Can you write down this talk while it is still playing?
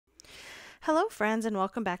Hello friends and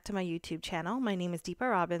welcome back to my YouTube channel. My name is Deepa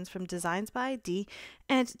Robbins from DeeZinesByD,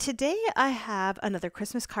 and today I have another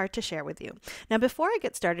Christmas card to share with you. Now before I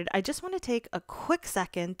get started, I just want to take a quick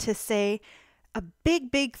second to say a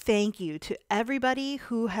big thank you to everybody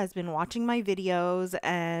who has been watching my videos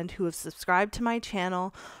and who have subscribed to my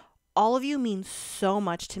channel. All of you mean so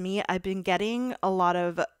much to me. I've been getting a lot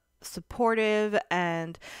of supportive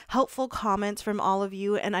and helpful comments from all of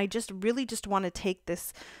you, and I really want to take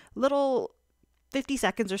this little 50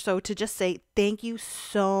 seconds or so to just say thank you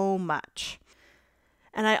so much.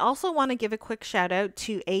 And I also want to give a quick shout out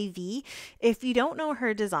to AV. If you don't know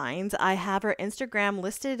her designs, I have her Instagram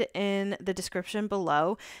listed in the description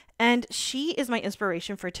below, and she is my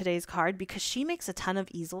inspiration for today's card because she makes a ton of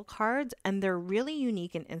easel cards and they're really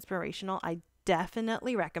unique and inspirational. I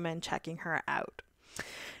definitely recommend checking her out.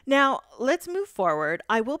 Now, let's move forward.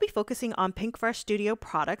 I will be focusing on Pinkfresh Studio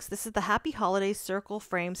products. This is the Happy Holidays circle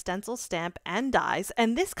frame stencil stamp and dies,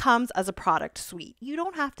 and this comes as a product suite. You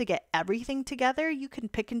don't have to get everything together. You can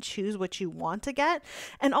pick and choose what you want to get.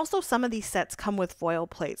 And also some of these sets come with foil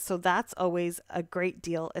plates, so that's always a great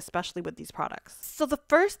deal, especially with these products. So the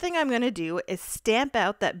first thing I'm going to do is stamp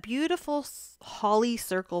out that beautiful holly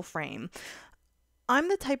circle frame. I'm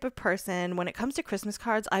the type of person, when it comes to Christmas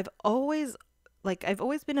cards, I've always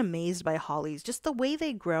been amazed by hollies. Just the way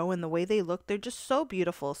they grow and the way they look, they're just so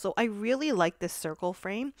beautiful. So I really like this circle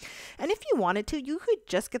frame. And if you wanted to, you could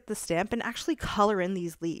just get the stamp and actually color in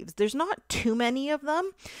these leaves. There's not too many of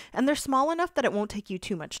them, and they're small enough that it won't take you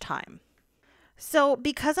too much time. So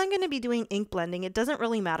because I'm going to be doing ink blending, it doesn't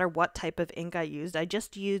really matter what type of ink I used. I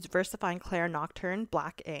just used VersaFine Clair Nocturne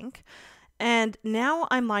black ink. And now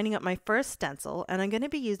I'm lining up my first stencil, and I'm going to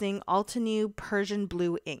be using Altenew Persian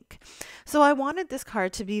Blue ink. So I wanted this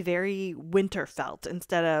card to be very winter felt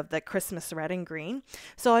instead of the Christmas red and green.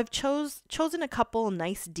 So I've chosen a couple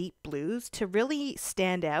nice deep blues to really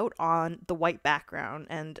stand out on the white background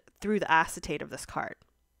and through the acetate of this card.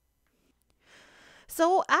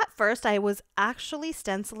 So at first I was actually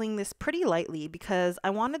stenciling this pretty lightly because I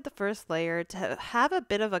wanted the first layer to have a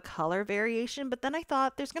bit of a color variation, but then I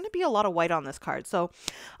thought there's going to be a lot of white on this card. So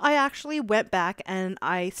I actually went back and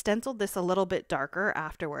I stenciled this a little bit darker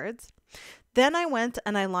afterwards. Then I went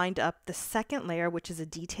and I lined up the second layer, which is a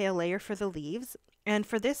detail layer for the leaves. And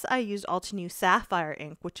for this I used Altenew Sapphire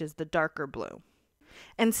ink, which is the darker blue.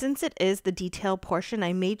 And since it is the detail portion,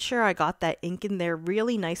 I made sure I got that ink in there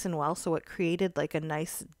really nice and well, so it created like a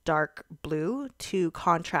nice dark blue to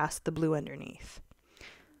contrast the blue underneath.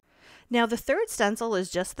 Now the third stencil is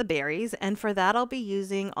just the berries, and for that I'll be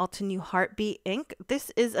using Altenew Heartbeat ink.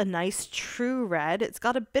 This is a nice true red. It's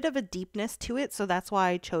got a bit of a deepness to it, so that's why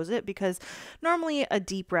I chose it, because normally a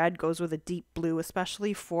deep red goes with a deep blue,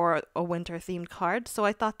 especially for a winter themed card. So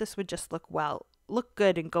I thought this would just look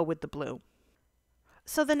good and go with the blue.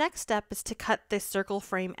 So the next step is to cut this circle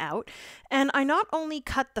frame out, and I not only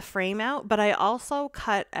cut the frame out, but I also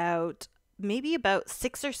cut out maybe about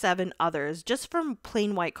 6 or 7 others just from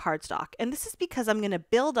plain white cardstock. And this is because I'm going to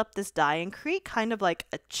build up this die and create kind of like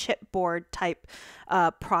a chipboard type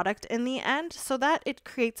product in the end, so that it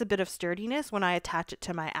creates a bit of sturdiness when I attach it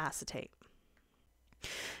to my acetate.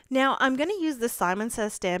 Now I'm going to use the Simon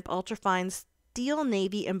Says Stamp Ultrafine Steel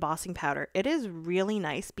Navy embossing powder. It is really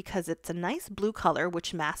nice because it's a nice blue color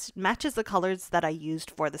which matches the colors that I used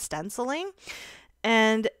for the stenciling,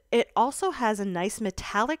 and it also has a nice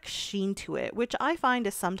metallic sheen to it, which I find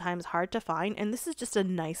is sometimes hard to find, and this is just a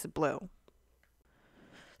nice blue.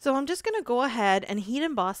 So I'm just going to go ahead and heat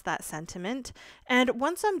emboss that sentiment, and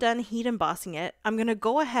once I'm done heat embossing it, I'm going to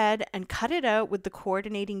go ahead and cut it out with the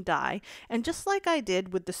coordinating die, and just like I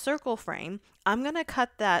did with the circle frame, I'm going to cut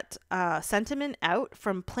that sentiment out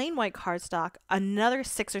from plain white cardstock another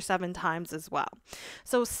 6 or 7 times as well.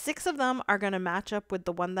 So 6 of them are going to match up with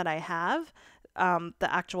the one that I have the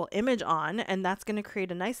actual image on, and that's going to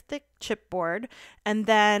create a nice thick chipboard, and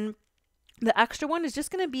then the extra one is just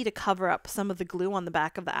going to be to cover up some of the glue on the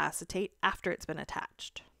back of the acetate after it's been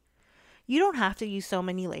attached. You don't have to use so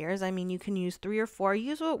many layers. I mean, you can use 3 or 4.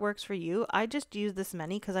 Use what works for you. I just used this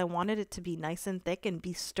many because I wanted it to be nice and thick and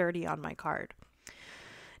be sturdy on my card.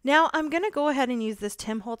 Now I'm going to go ahead and use this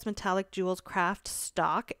Tim Holtz Metallic Jewels Craft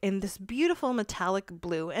stock in this beautiful metallic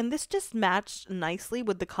blue, and this just matched nicely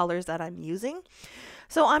with the colors that I'm using.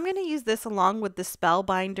 So I'm going to use this along with the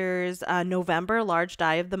Spellbinders November Large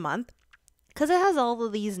Die of the Month, because it has all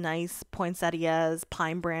of these nice poinsettias,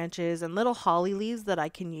 pine branches, and little holly leaves that I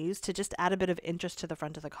can use to just add a bit of interest to the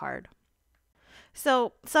front of the card.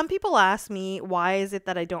 So some people ask me, why is it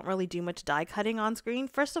that I don't really do much die cutting on screen?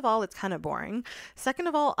 First of all, it's kind of boring. Second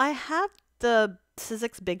of all, I have the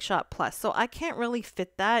Sizzix Big Shot Plus, so I can't really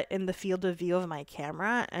fit that in the field of view of my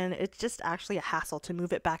camera, and it's just actually a hassle to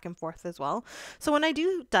move it back and forth as well. So when I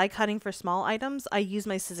do die cutting for small items, I use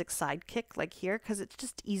my Sizzix Sidekick like here because it's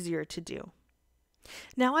just easier to do.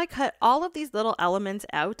 Now I cut all of these little elements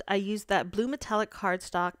out. I use that blue metallic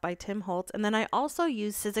cardstock by Tim Holtz, and then I also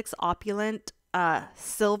use Sizzix Opulent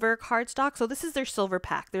silver cardstock. So this is their silver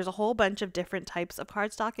pack. There's a whole bunch of different types of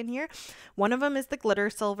cardstock in here. One of them is the glitter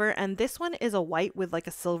silver, and this one is a white with like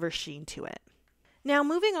a silver sheen to it. Now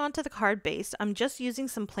moving on to the card base, I'm just using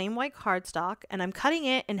some plain white cardstock and I'm cutting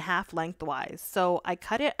it in half lengthwise. So I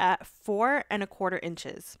cut it at 4¼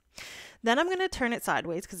 inches. Then I'm going to turn it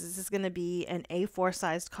sideways because this is going to be an A4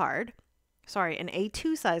 sized card. Sorry, an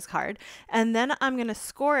A2 size card. And then I'm going to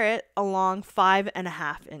score it along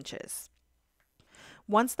 5½ inches.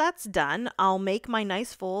 Once that's done, I'll make my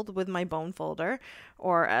nice fold with my bone folder,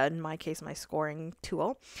 or in my case, my scoring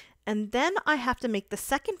tool. And then I have to make the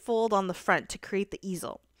second fold on the front to create the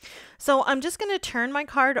easel. So I'm just going to turn my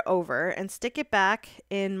card over and stick it back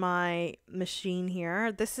in my machine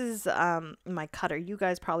here. This is my cutter. You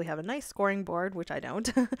guys probably have a nice scoring board, which I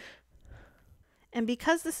don't. And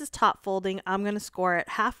because this is top folding, I'm going to score it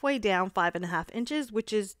halfway down 5½ inches,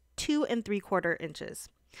 which is 2¾ inches.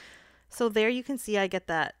 So there you can see I get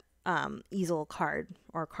that easel card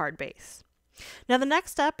or card base. Now the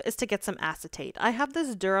next step is to get some acetate. I have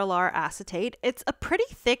this Duralar acetate. It's a pretty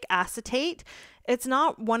thick acetate. It's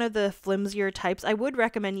not one of the flimsier types. I would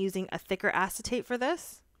recommend using a thicker acetate for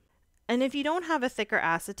this. And if you don't have a thicker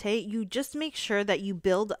acetate, you just make sure that you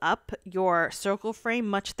build up your circle frame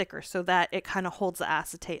much thicker so that it kind of holds the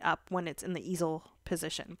acetate up when it's in the easel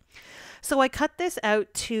position. So I cut this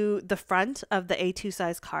out to the front of the A2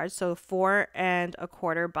 size card, so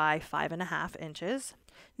 4¼ by 5½ inches.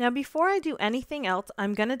 Now before I do anything else,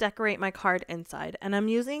 I'm going to decorate my card inside, and I'm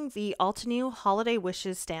using the Altenew Holiday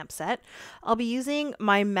Wishes stamp set. I'll be using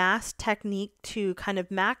my mask technique to kind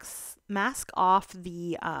of mask off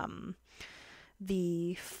the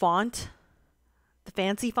font, the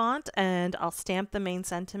fancy font, and I'll stamp the main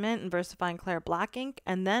sentiment in VersaFine Clair black ink,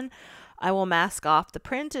 and then I will mask off the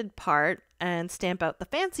printed part and stamp out the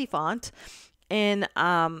fancy font in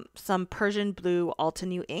some Persian blue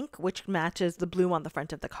Altenew ink, which matches the blue on the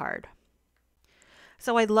front of the card.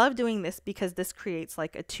 So I love doing this because this creates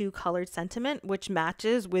like a 2-colored sentiment, which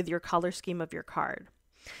matches with your color scheme of your card.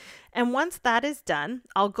 And once that is done,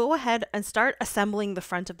 I'll go ahead and start assembling the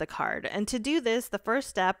front of the card. And to do this, the first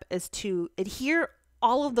step is to adhere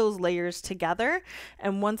all of those layers together.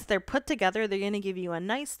 And once they're put together, they're going to give you a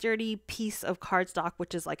nice sturdy piece of cardstock,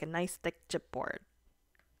 which is like a nice thick chipboard.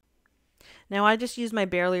 Now I just used my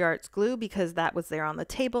Barely Arts glue because that was there on the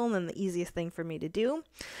table and the easiest thing for me to do.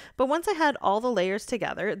 But once I had all the layers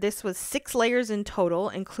together, this was 6 layers in total,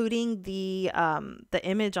 including the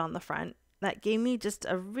image on the front. That gave me just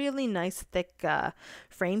a really nice thick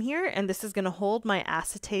frame here, and this is going to hold my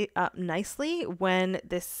acetate up nicely when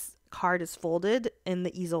this card is folded in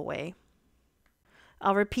the easel way.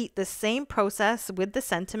 I'll repeat the same process with the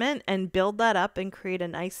sentiment and build that up and create a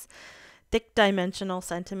nice thick dimensional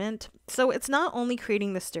sentiment. So it's not only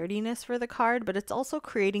creating the sturdiness for the card, but it's also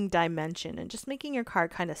creating dimension and just making your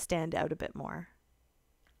card kind of stand out a bit more.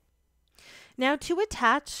 Now to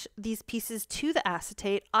attach these pieces to the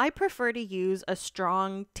acetate, I prefer to use a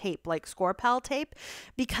strong tape like Score-Pal tape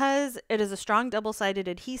because it is a strong double-sided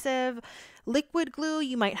adhesive. Liquid glue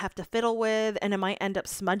you might have to fiddle with, and it might end up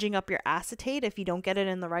smudging up your acetate if you don't get it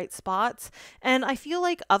in the right spots. And I feel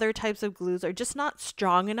like other types of glues are just not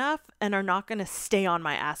strong enough and are not going to stay on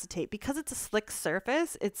my acetate. Because it's a slick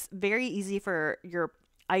surface, it's very easy for your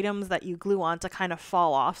items that you glue on to kind of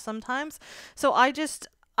fall off sometimes. So I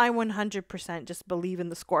 100% just believe in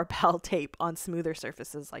the Score-Pal tape on smoother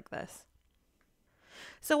surfaces like this.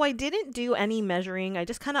 So I didn't do any measuring. I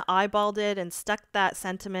just kind of eyeballed it and stuck that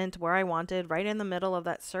sentiment where I wanted, right in the middle of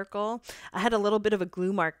that circle. I had a little bit of a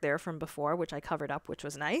glue mark there from before, which I covered up, which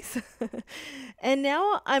was nice. And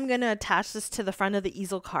now I'm going to attach this to the front of the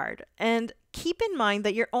easel card. And keep in mind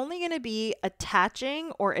that you're only going to be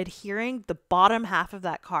attaching or adhering the bottom half of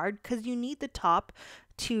that card because you need the top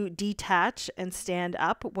to detach and stand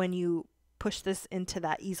up when you push this into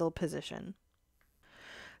that easel position.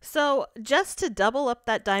 So just to double up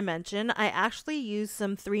that dimension, I actually used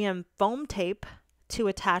some 3M foam tape to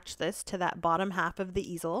attach this to that bottom half of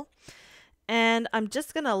the easel. And I'm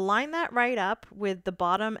just going to line that right up with the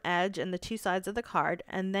bottom edge and the 2 sides of the card,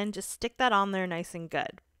 and then just stick that on there nice and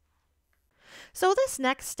good. So this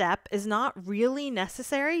next step is not really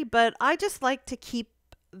necessary, but I just like to keep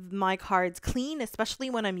my cards clean, especially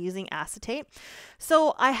when I'm using acetate.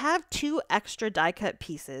 So I have 2 extra die cut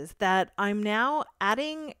pieces that I'm now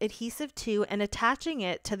adding adhesive to and attaching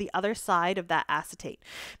it to the other side of that acetate.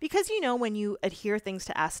 Because you know, when you adhere things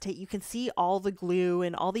to acetate, you can see all the glue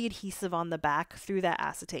and all the adhesive on the back through that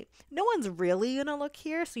acetate. No one's really gonna look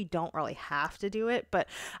here, so you don't really have to do it, but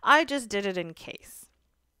I just did it in case.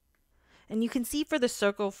 And you can see for the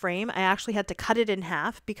circle frame, I actually had to cut it in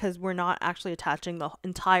half because we're not actually attaching the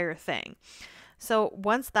entire thing. So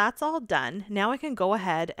once that's all done, now I can go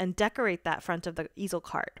ahead and decorate that front of the easel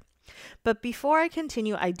card. But before I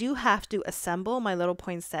continue, I do have to assemble my little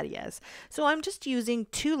poinsettias. So I'm just using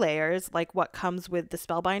 2 layers like what comes with the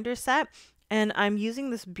Spellbinder set. And I'm using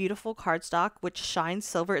this beautiful cardstock which shines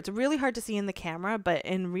silver. It's really hard to see in the camera, but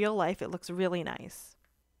in real life it looks really nice.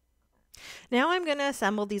 Now I'm going to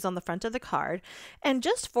assemble these on the front of the card, and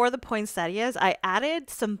just for the poinsettias, I added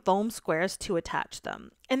some foam squares to attach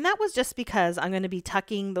them. And that was just because I'm going to be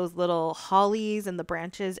tucking those little hollies and the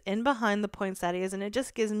branches in behind the poinsettias, and it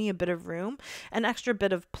just gives me a bit of room, an extra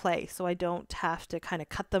bit of play, so I don't have to kind of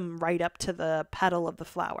cut them right up to the petal of the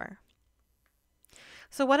flower.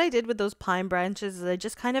 So what I did with those pine branches is I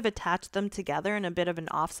just kind of attached them together in a bit of an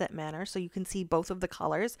offset manner so you can see both of the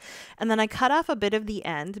colors. And then I cut off a bit of the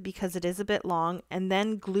end because it is a bit long and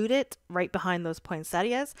then glued it right behind those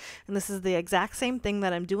poinsettias. And this is the exact same thing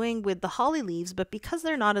that I'm doing with the holly leaves, but because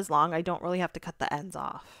they're not as long, I don't really have to cut the ends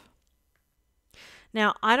off.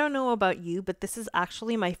 Now, I don't know about you, but this is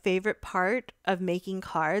actually my favorite part of making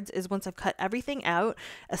cards is once I've cut everything out,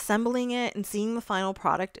 assembling it and seeing the final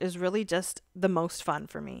product is really just the most fun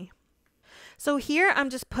for me. So here I'm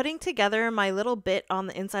just putting together my little bit on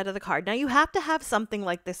the inside of the card. Now you have to have something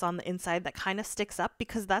like this on the inside that kind of sticks up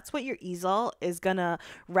because that's what your easel is gonna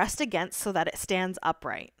rest against so that it stands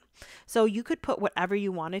upright. So you could put whatever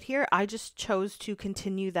you wanted here. I just chose to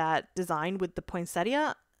continue that design with the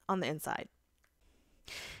poinsettia on the inside.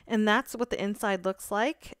 And that's what the inside looks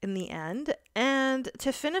like in the end. And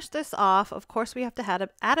to finish this off, of course, we have to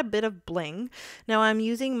add a bit of bling. Now I'm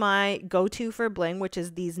using my go-to for bling, which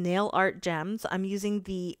is these nail art gems. I'm using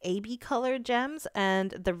the AB color gems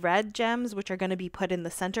and the red gems, which are going to be put in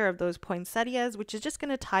the center of those poinsettias, which is just going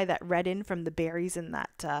to tie that red in from the berries in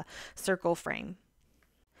that circle frame.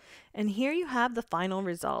 And here you have the final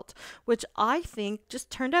result, which I think just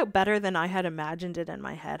turned out better than I had imagined it in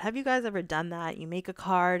my head. Have you guys ever done that? You make a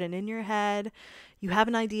card and in your head, you have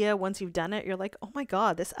an idea. Once you've done it, you're like, oh my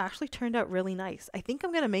God, this actually turned out really nice. I think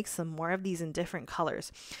I'm going to make some more of these in different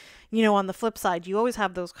colors. You know, on the flip side, you always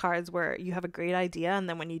have those cards where you have a great idea and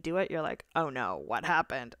then when you do it, you're like, oh no, what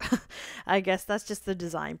happened? I guess that's just the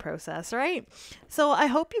design process, right? So I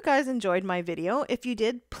hope you guys enjoyed my video. If you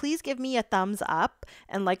did, please give me a thumbs up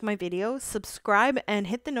and like my video, subscribe and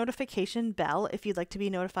hit the notification bell if you'd like to be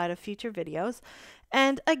notified of future videos.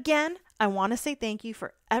 And again, I want to say thank you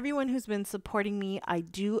for everyone who's been supporting me. I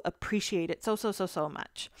do appreciate it so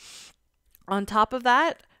much. On top of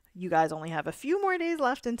that, you guys only have a few more days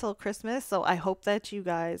left until Christmas, so I hope that you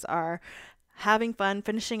guys are having fun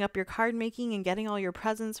finishing up your card making and getting all your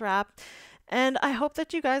presents wrapped. And I hope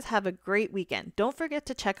that you guys have a great weekend. Don't forget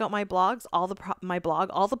to check out my blogs, all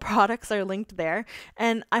the products are linked there.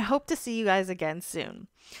 And I hope to see you guys again soon.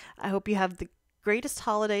 I hope you have the greatest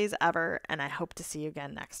holidays ever, and I hope to see you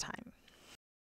again next time.